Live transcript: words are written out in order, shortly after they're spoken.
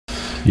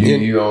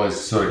You always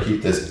sort of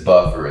keep this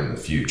buffer in the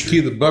future.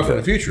 Keep the buffer in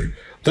the future.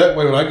 That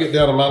way, when I get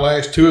down to my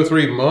last 2 or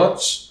 3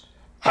 months,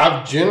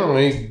 I've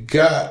generally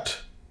got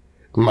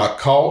my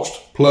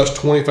cost plus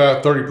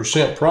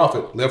 25-30%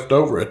 profit left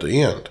over at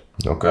the end.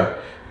 Okay.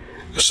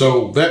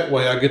 So that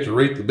way I get to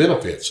reap the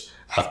benefits.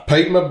 I've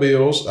paid my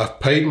bills, I've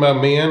paid my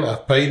men,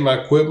 I've paid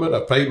my equipment,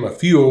 I've paid my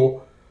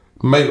fuel,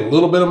 made a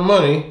little bit of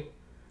money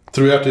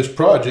throughout this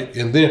project,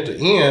 and then at the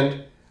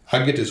end,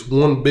 I get this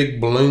one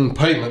big balloon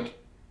payment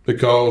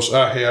because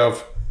I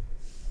have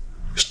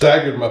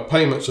staggered my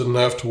payments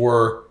enough to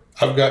where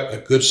I've got a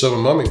good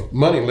sum of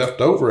money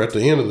left over at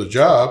the end of the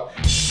job.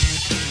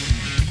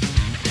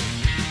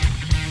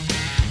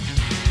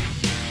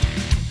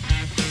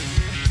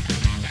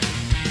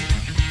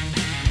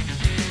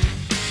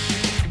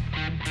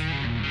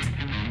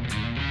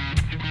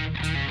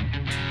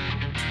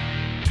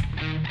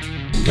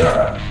 All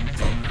right.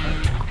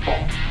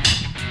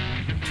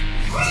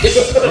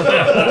 This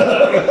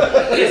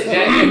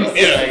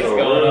jacket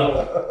going on.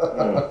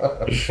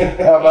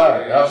 How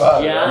about it?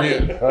 Yeah.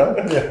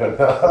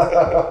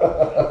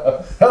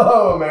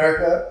 Hello,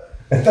 America,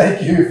 and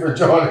thank you for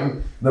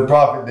joining the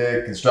Profit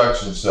Day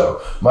Construction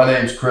Show. My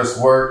name's Chris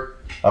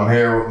Work. I'm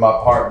here with my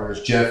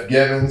partners Jeff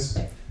Givens,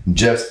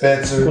 Jeff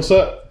Spencer. What's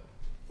up?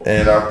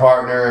 And our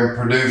partner and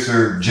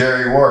producer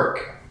Jerry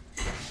Work.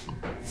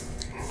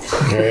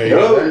 There you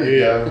go.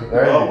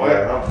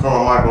 I'm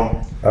throwing my mic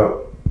on.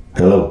 Oh,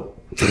 Hello.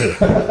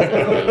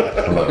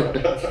 hello.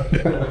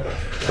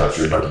 Thought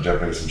you were about to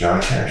jump into some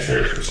Johnny Cash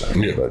here for a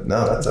second, Yeah. but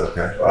no, that's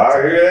okay.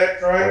 I hear that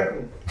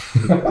train.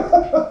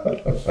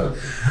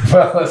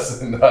 Well,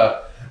 listen,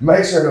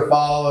 make sure to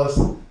follow us.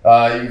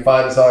 You can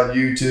find us on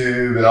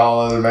YouTube and all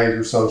other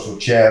major social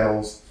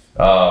channels.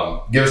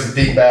 Give us some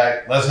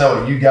feedback. Let us know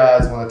what you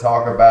guys want to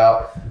talk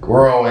about.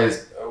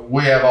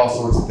 We have all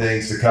sorts of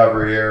things to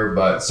cover here,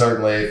 but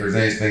certainly if there's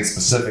anything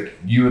specific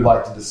you would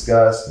like to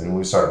discuss, then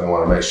we certainly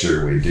want to make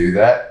sure we do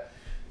that.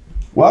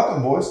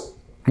 Welcome, boys.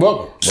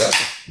 Welcome.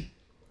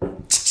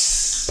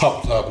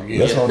 Pop the top again.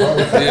 That's what I'm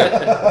talking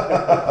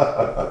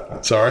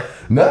Yeah. Sorry.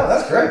 No,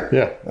 that's great.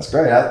 Yeah. That's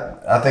great.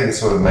 I think it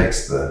sort of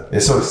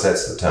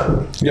sets the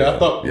tone. Yeah, I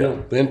thought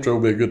the intro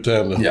would be a good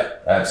time to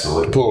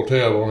Absolutely. pull a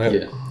tab on that.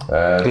 Yeah.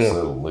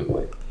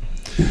 Absolutely.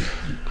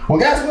 Well,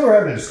 guys, we were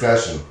having a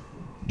discussion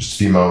just a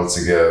few moments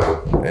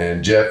ago,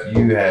 and Jeff,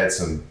 you had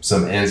some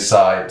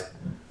insight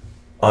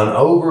on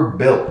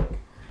overbilling.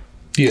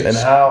 Yes. And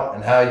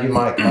how you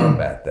might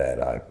combat that,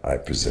 I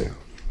presume.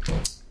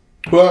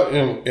 Well,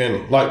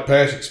 in like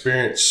past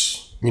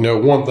experience,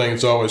 one thing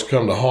that's always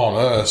come to haunt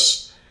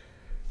us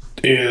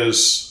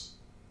is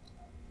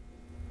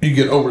you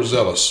get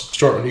overzealous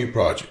starting a new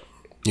project.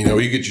 You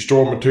get your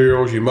store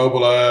materials, you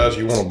mobilize,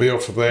 you want to bill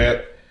for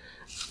that,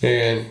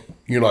 and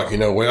you're like,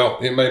 well,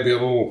 it may be a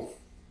little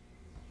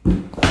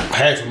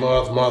half a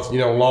month,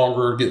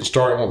 longer getting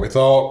started than what we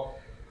thought.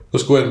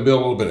 Let's go ahead and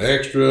build a little bit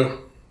extra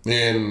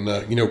and,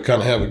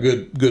 kind of have a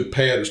good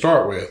pad to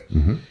start with.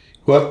 Mm-hmm.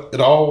 But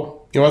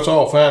it's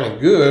all fine and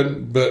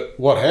good, but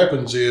what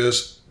happens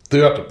is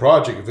throughout the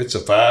project, if it's a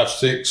 5,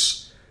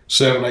 6,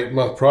 7, 8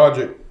 month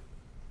project,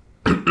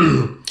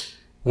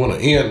 when the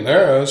end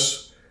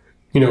there's,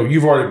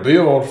 you've already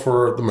billed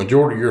for the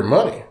majority of your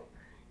money.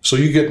 So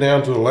you get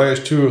down to the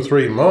last 2 or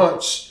 3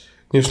 months,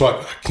 and it's like,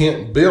 I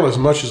can't bill as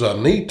much as I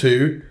need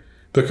to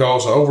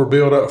because I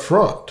overbilled up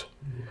front.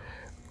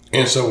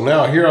 And so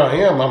now here I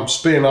am, I'm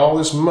spending all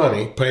this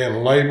money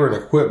paying labor and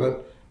equipment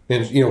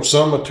and,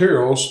 some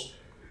materials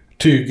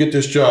to get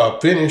this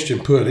job finished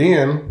and put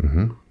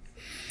in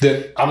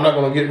that I'm not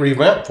going to get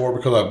revamped for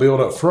because I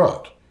billed up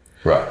front.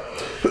 Right.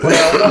 Well,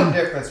 now, what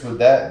difference would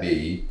that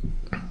be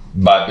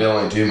by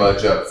billing too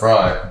much up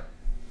front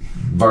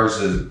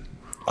versus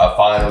a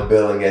final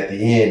billing at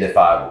the end if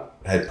I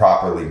had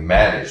properly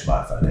managed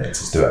my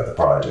finances throughout the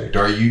project?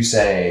 Or are you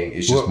saying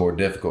it's just more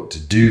difficult to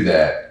do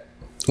that?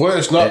 Well,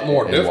 it's not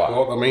more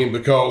difficult. Why? I mean,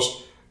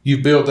 because you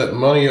build that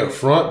money up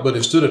front, but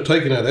instead of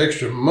taking that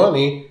extra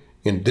money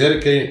and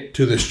dedicating it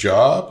to this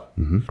job,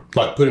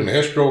 like put in an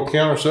escrow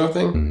account or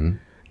something,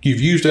 you've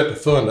used that to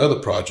fund other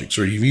projects,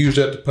 or you've used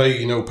that to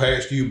pay,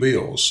 past due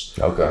bills.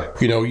 Okay.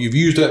 You've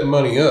used that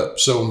money up.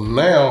 So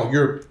now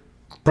you're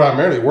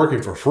primarily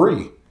working for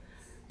free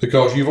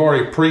because you've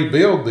already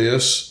pre-billed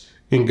this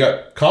and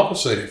got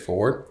compensated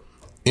for it,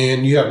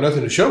 and you have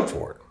nothing to show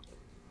for it.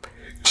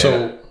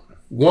 So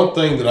one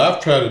thing that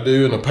I've tried to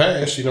do in the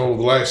past, over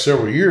the last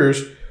several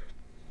years,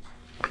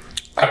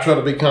 I try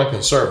to be kind of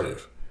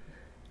conservative.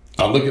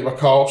 I look at my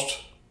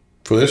cost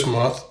for this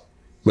month,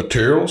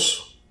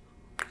 materials,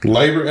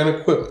 labor, and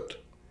equipment.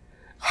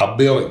 I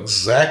bill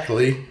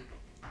exactly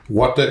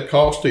what that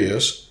cost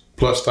is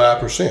plus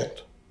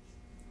 5%.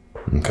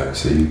 Okay,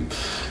 so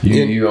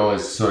you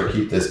always sort of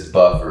keep this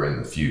buffer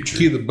in the future.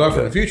 Keep the buffer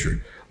in the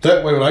future.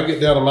 That way, when I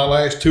get down to my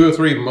last 2 or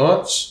 3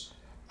 months,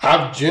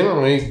 I've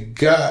generally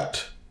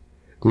got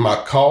my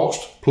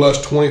cost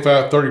plus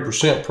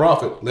 25-30%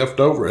 profit left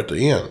over at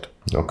the end.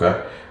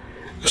 Okay.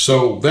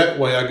 So that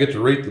way I get to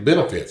reap the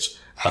benefits.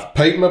 I've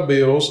paid my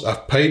bills,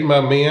 I've paid my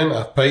men,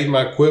 I've paid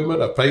my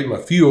equipment, I've paid my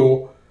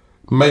fuel,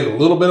 made a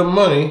little bit of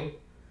money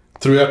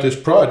throughout this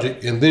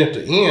project, and then at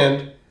the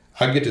end,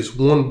 I get this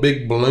one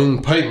big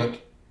balloon payment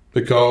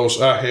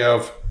because I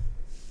have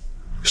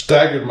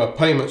staggered my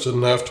payments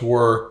enough to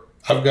where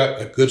I've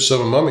got a good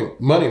sum of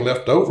money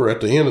left over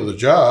at the end of the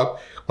job.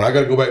 When I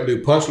got to go back and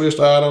do punch list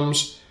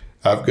items,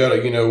 I've got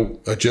to,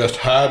 adjust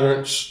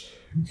hydrants,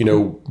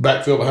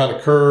 backfill behind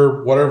a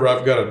curb, whatever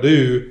I've got to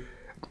do,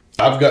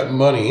 I've got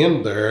money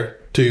in there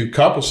to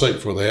compensate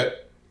for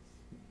that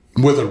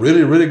with a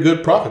really, really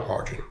good profit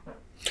margin.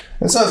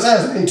 And so it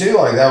sounds to me too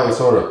like that was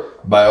sort of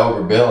by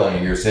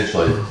overbilling, you're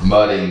essentially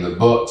muddying the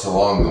books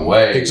along the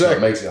way. Exactly. So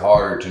it makes it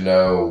harder to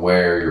know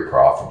where you're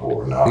profitable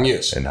or not.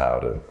 Yes. And how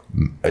to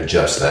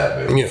adjust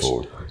that moving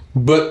forward.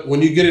 But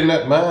when you get in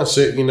that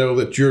mindset,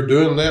 that you're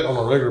doing that on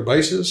a regular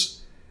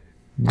basis,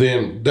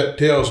 then that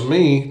tells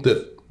me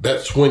that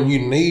that's when you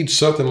need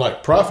something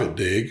like Profit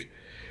Dig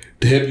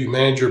to help you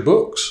manage your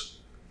books,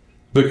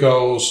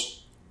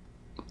 because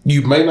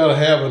you may not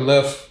have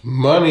enough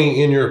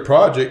money in your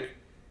project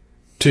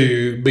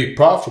to be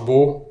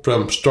profitable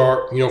from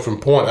from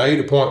point A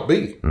to point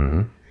B,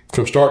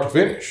 from start to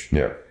finish.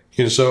 Yeah.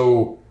 And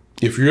so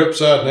if you're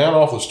upside down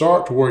off the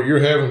start to where you're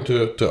having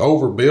to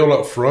overbill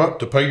up front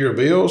to pay your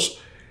bills,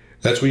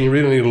 that's when you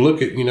really need to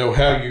look at,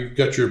 how you've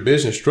got your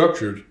business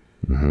structured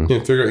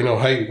and figure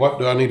out, hey, what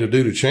do I need to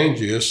do to change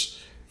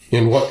this?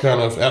 And what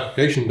kind of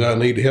application do I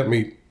need to help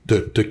me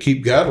to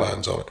keep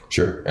guidelines on it?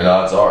 Sure. And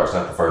odds are it's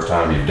not the first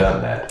time you've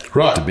done that.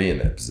 Right. To be in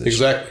that position.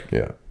 Exactly.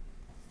 Yeah.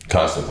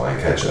 Constantly playing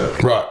catch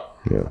up. Right.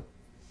 Yeah.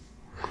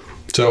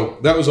 So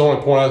that was the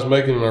only point I was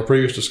making in our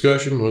previous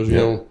discussion was,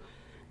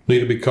 need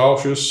to be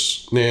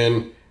cautious.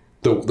 And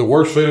the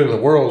worst feeling in the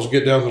world is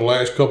get down to the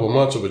last couple of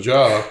months of a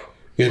job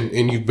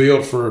and you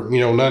billed for,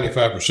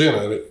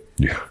 95% of it.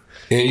 Yeah.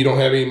 And you don't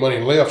have any money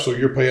left, so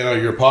you're paying out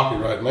of your pocket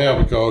right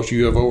now because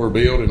you have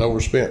overbilled and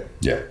overspent.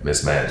 Yeah.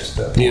 Mismanaged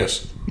stuff.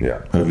 Yes.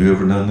 Yeah. Have you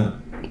ever done that?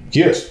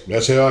 Yes.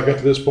 That's how I got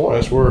to this point.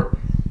 That's where,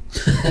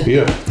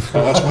 yeah.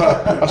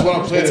 That's what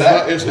I'm saying.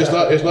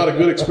 It's not a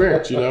good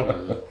experience,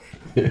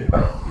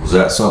 Was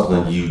that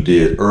something you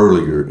did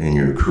earlier in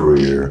your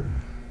career?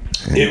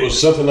 It was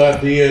something I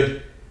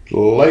did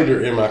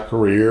later in my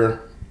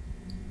career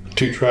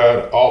to try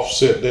to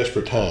offset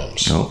desperate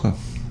times. Okay.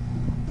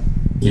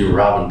 You were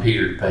robbing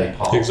Peter to pay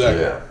Paul.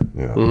 Exactly. Yeah.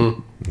 Yeah.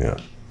 Yeah.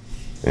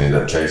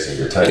 Ended up chasing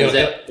your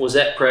tail. Was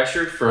that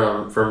pressure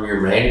from your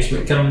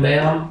management coming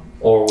down,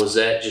 or was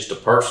that just a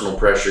personal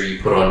pressure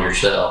you put on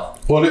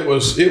yourself? Well, it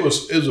was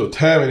a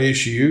timing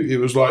issue. It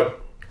was like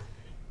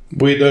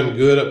we had done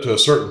good up to a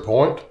certain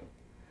point,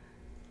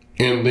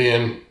 and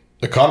then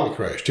the economy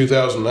crashed,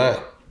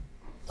 2009.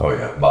 Oh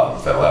yeah,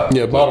 bottom fell out.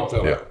 Yeah, bottom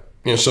fell out.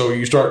 And so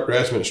you start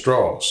grasping at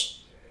straws.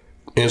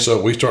 And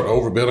so we start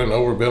overbilling,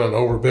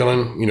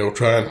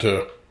 trying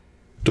to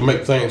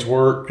make things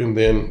work. And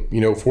then,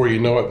 before you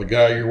know it, the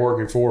guy you're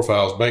working for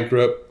files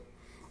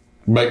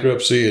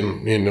bankruptcy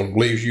and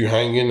leaves you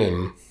hanging.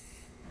 And,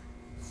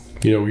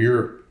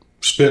 you're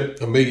spent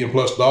 $1 million+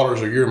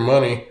 of your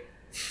money,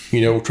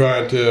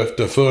 trying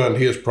to fund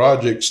his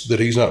projects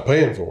that he's not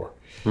paying for.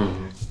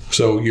 Mm-hmm.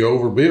 So you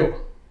overbill,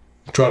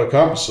 try to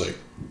compensate.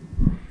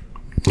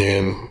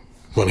 And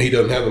when he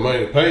doesn't have the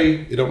money to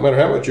pay, it don't matter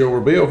how much you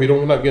overbill. If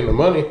you're not getting the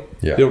money,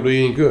 it don't do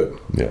you any good.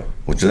 Yeah.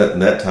 Which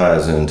that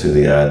ties into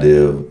the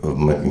idea of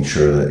making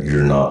sure that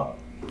you're not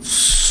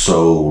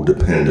so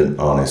dependent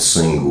on a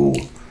single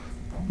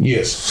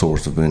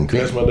source of income.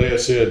 As my dad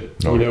said,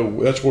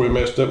 that's where we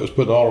messed up, was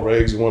putting all of our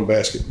eggs in one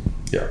basket.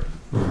 Yeah.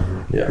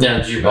 Mm-hmm. Yeah. Now,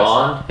 did your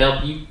bond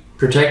help you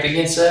protect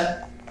against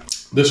that?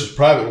 This is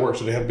private work,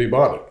 so they have to be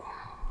bonded.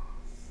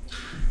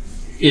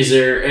 Is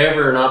there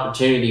ever an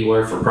opportunity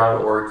where for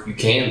private work you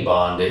can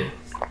bond it?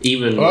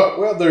 Even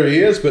well, there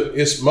is, but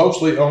it's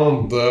mostly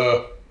on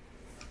the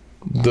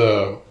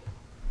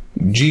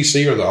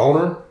GC or the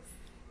owner.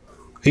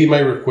 He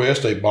may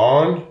request a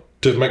bond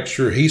to make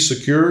sure he's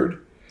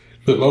secured,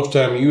 but most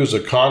time you as a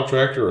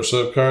contractor or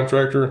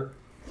subcontractor,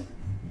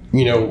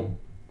 you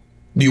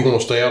want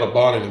to stay out of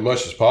bonding as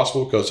much as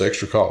possible because it's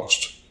extra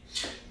cost.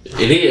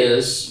 It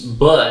is,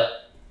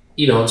 but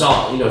it's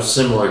all,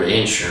 similar to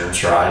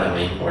insurance, right? I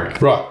mean,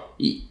 right.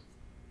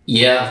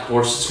 Yeah, of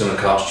course it's going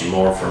to cost you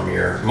more from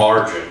your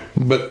margin.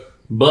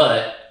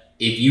 But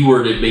if you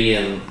were to be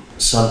in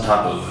some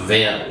type of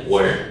event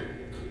where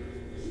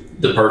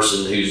the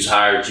person who's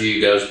hired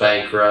you goes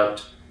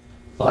bankrupt,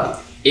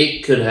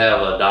 it could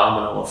have a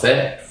domino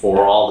effect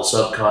for all the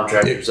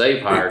subcontractors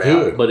they've hired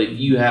out. But if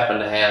you happen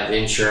to have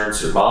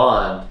insurance or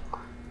bond,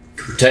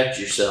 protect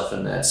yourself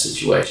in that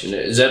situation.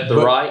 Is that the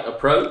right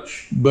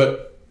approach?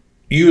 But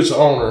you as the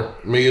owner,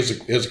 me as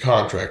a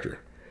contractor,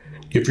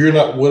 if you're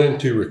not willing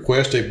to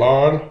request a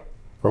bond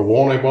or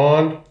want a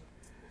bond,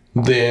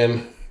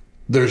 then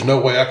there's no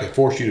way I can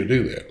force you to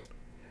do that.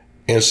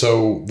 And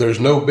so there's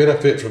no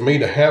benefit for me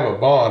to have a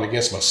bond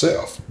against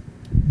myself.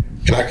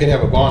 And I can't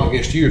have a bond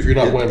against you if you're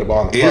not willing to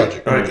bond the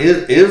project.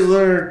 Is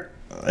there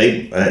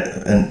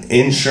an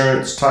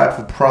insurance type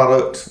of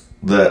product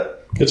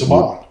that... It's a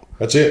bond.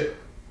 That's it.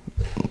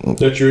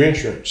 That's your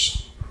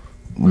insurance.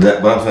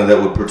 But I'm saying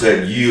that would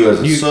protect you as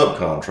a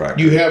subcontractor.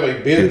 You have a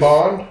bid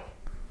bond,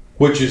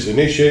 which is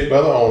initiated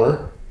by the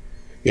owner,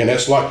 and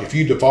that's like if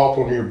you default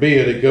on your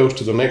bid, it goes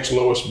to the next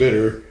lowest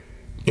bidder,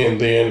 and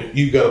then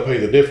you got to pay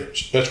the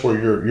difference. That's where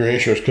your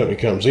insurance company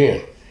comes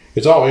in.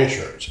 It's all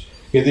insurance.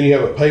 And then you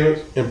have a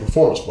payment and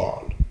performance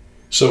bond.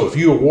 So if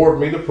you award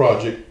me the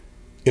project,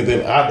 and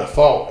then I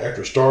default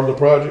after starting the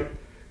project,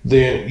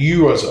 then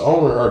you as the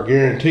owner are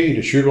guaranteed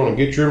that you're going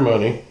to get your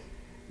money,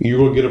 you're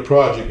going to get a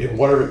project, and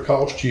whatever it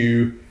costs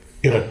you,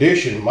 in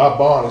addition, my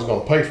bond is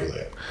going to pay for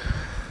that.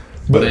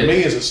 But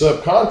me as a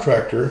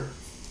subcontractor,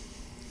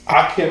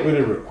 I can't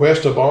really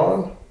request a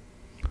bond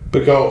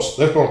because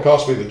that's going to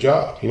cost me the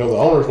job. The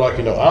owner's like,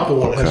 I'm the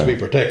one that has to be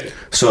protected.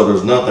 So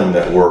there's nothing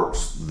that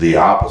works the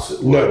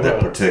opposite way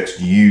that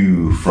protects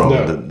you from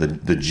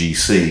the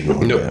GC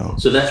going down.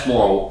 So that's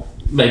more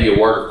maybe a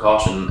word of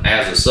caution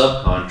as a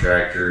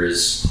subcontractor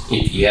is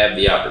if you have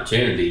the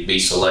opportunity, be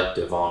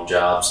selective on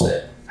jobs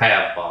that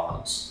have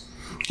bonds.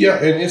 Yeah,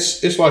 and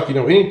it's like,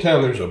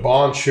 anytime there's a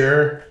bond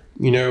share,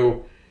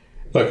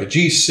 like a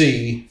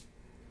GC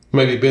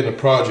maybe bid a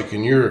project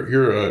and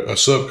you're a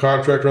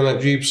subcontractor on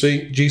that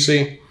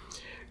GC,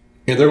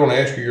 and they're going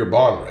to ask you your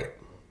bond rate.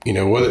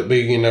 Whether it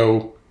be,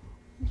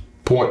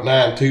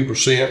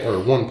 0.92% or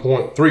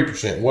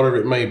 1.3%, whatever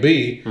it may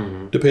be,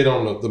 depending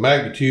on the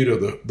magnitude of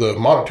the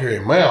monetary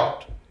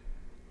amount,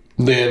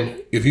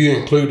 then if you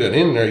include that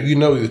in there,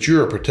 that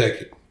you're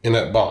protected in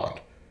that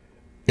bond.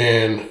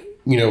 And,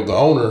 the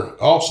owner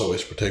also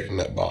is protecting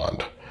that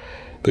bond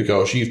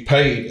because you've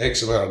paid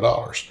X amount of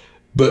dollars.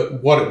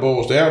 But what it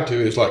boils down to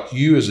is like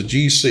you as a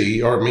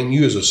GC, or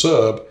you as a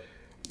sub,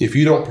 if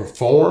you don't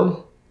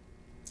perform,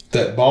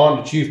 that bond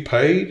that you've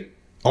paid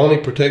only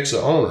protects the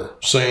owner,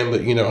 saying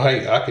that,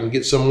 hey, I can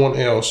get someone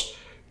else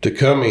to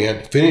come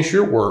in, finish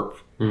your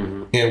work,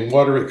 and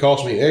whatever it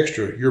costs me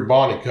extra, your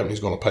bonding company is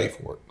going to pay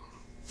for it.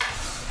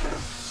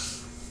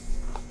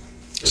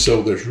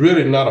 So there's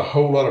really not a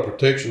whole lot of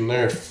protection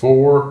there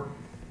for,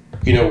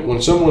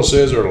 when someone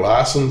says they're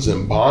licensed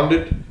and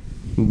bonded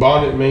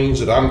means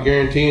that I'm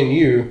guaranteeing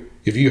you,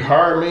 if you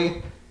hire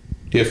me,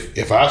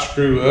 if I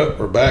screw up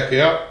or back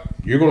out,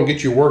 you're going to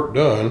get your work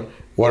done,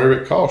 whatever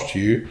it costs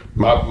you.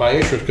 My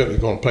insurance company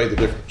is going to pay the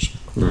difference.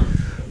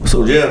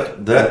 So Jeff,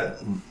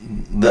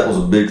 that was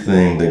a big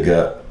thing that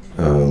got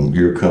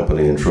your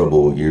company in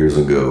trouble years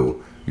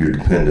ago, your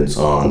dependence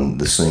on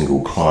the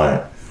single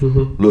client.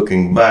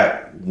 Looking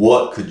back,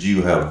 what could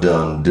you have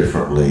done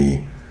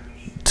differently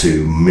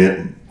to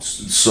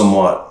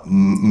somewhat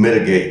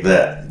mitigate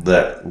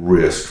that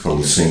risk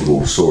from the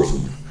single source?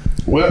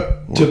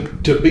 Well,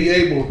 to be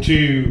able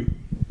to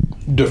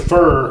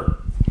defer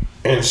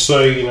and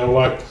say,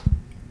 like,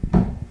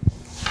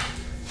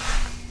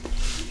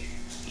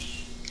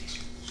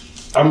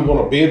 I'm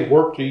going to bid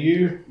work to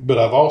you, but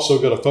I've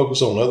also got to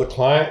focus on other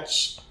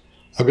clients.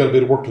 I've got to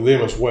bid work to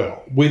them as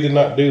well. We did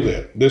not do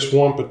that. This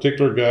one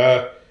particular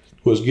guy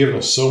was giving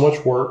us so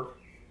much work,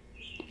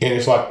 and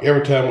it's like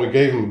every time we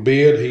gave him a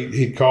bid,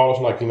 he'd call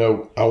us like,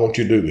 I want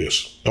you to do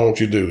this. I want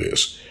you to do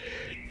this.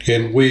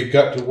 And we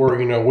got to where,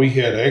 we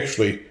had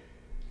actually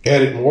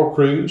added more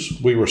crews.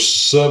 We were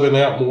subbing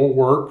out more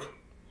work.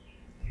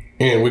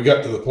 And we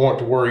got to the point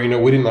to where,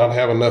 we did not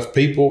have enough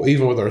people,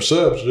 even with our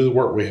subs, to do the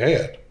work we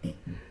had.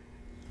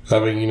 I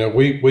mean,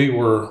 we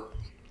were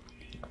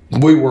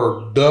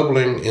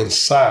doubling in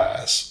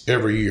size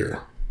every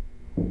year.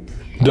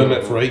 Done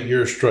that for 8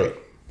 years straight.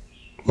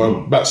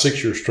 Well, about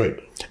 6 years straight.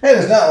 And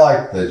it's not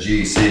like the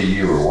GC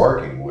you were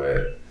working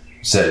with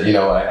said,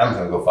 I'm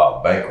going to go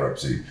file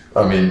bankruptcy.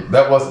 I mean,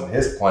 that wasn't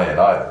his plan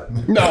either.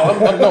 No,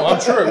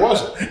 I'm sure it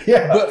wasn't.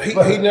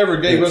 But he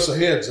never gave us a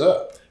heads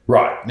up.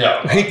 Right.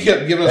 No. He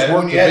kept giving us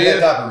work to bid. When you had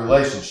that type of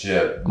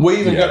relationship. We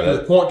even got to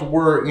the point to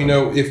where,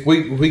 if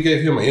we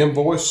gave him an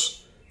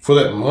invoice for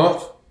that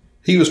month,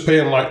 he was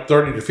paying like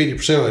 30 to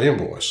 50% of that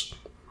invoice.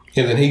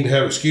 And then he'd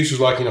have excuses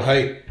like,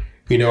 hey,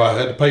 I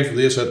had to pay for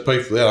this, I had to pay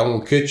for that. I'm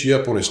going to catch you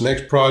up on this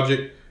next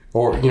project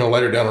or,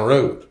 later down the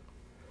road.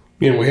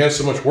 We had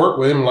so much work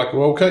with him, like,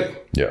 well, okay.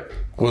 Yeah.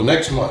 Well,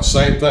 next month,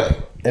 same thing.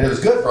 And it was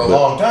good for a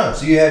long time,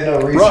 so you had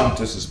no reason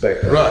to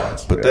suspect that.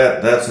 Right. But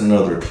that's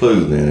another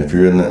clue then. If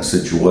you're in that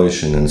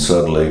situation and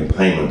suddenly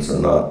payments are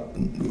not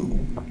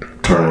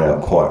turning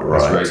out quite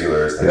right,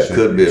 that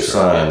could be a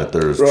sign that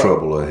there's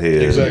trouble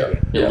ahead. Exactly.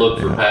 You look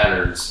for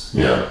patterns.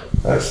 Yeah.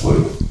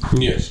 Absolutely.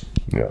 Yes.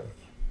 Yeah.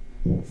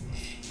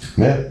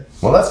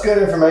 Well, that's good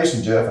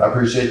information, Jeff. I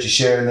appreciate you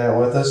sharing that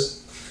with us.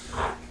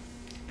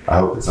 I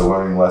hope it's a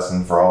learning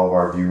lesson for all of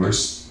our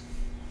viewers.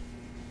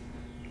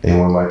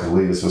 Anyone like to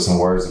leave us with some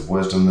words of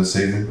wisdom this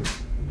evening?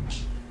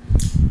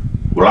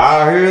 Well,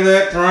 I hear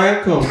that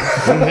train coming. I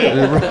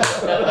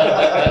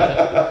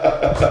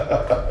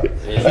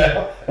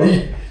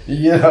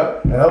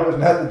hope it's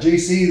not the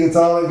GC that's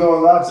on it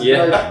going opposite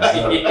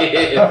direction.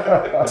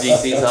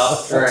 GC's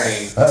off the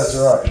train. That's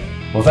right.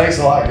 Well, thanks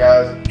a lot,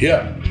 guys.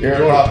 Yeah. Here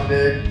at Profit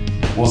Dig.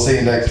 We'll see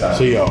you next time.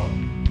 See y'all.